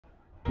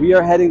We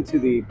are heading to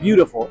the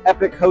beautiful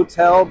Epic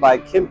Hotel by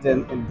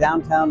Kimpton in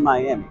downtown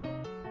Miami.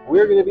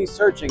 We're going to be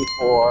searching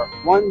for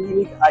one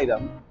unique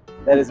item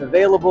that is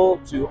available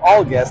to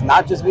all guests,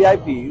 not just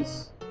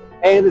VIPs,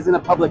 and is in a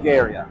public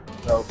area.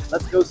 So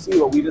let's go see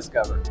what we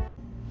discovered.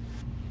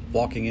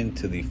 Walking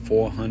into the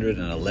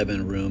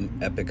 411 room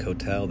Epic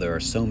Hotel, there are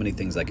so many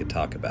things I could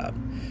talk about,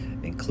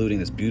 including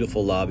this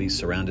beautiful lobby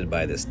surrounded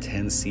by this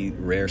 10-seat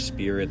rare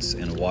spirits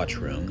and watch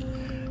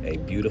room, a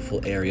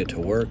beautiful area to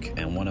work,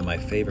 and one of my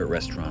favorite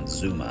restaurants,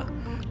 Zuma,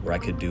 where I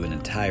could do an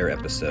entire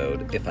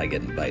episode if I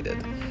get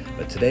invited.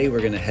 But today we're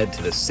going to head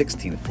to the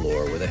 16th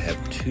floor where they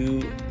have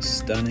two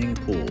stunning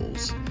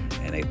pools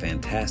and a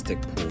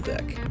fantastic pool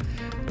deck.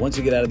 Once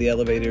you get out of the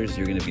elevators,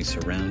 you're going to be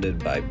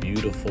surrounded by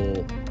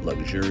beautiful,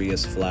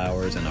 luxurious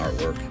flowers and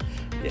artwork.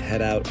 You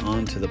head out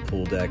onto the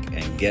pool deck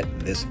and get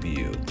this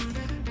view.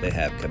 They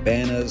have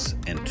cabanas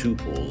and two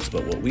pools,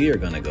 but what we are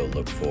going to go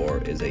look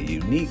for is a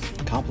unique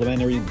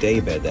complimentary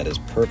daybed that is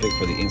perfect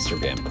for the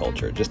Instagram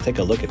culture. Just take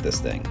a look at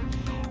this thing.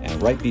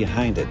 And right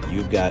behind it,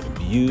 you've got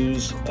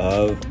views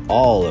of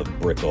all of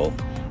Brickell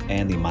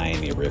and the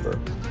Miami River.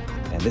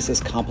 And this is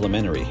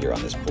complimentary here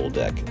on this pool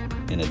deck,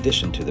 in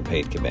addition to the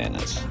paid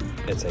cabanas.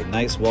 It's a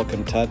nice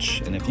welcome touch,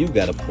 and if you've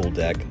got a pool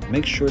deck,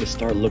 make sure to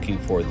start looking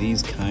for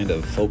these kind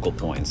of focal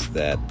points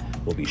that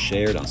will be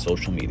shared on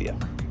social media.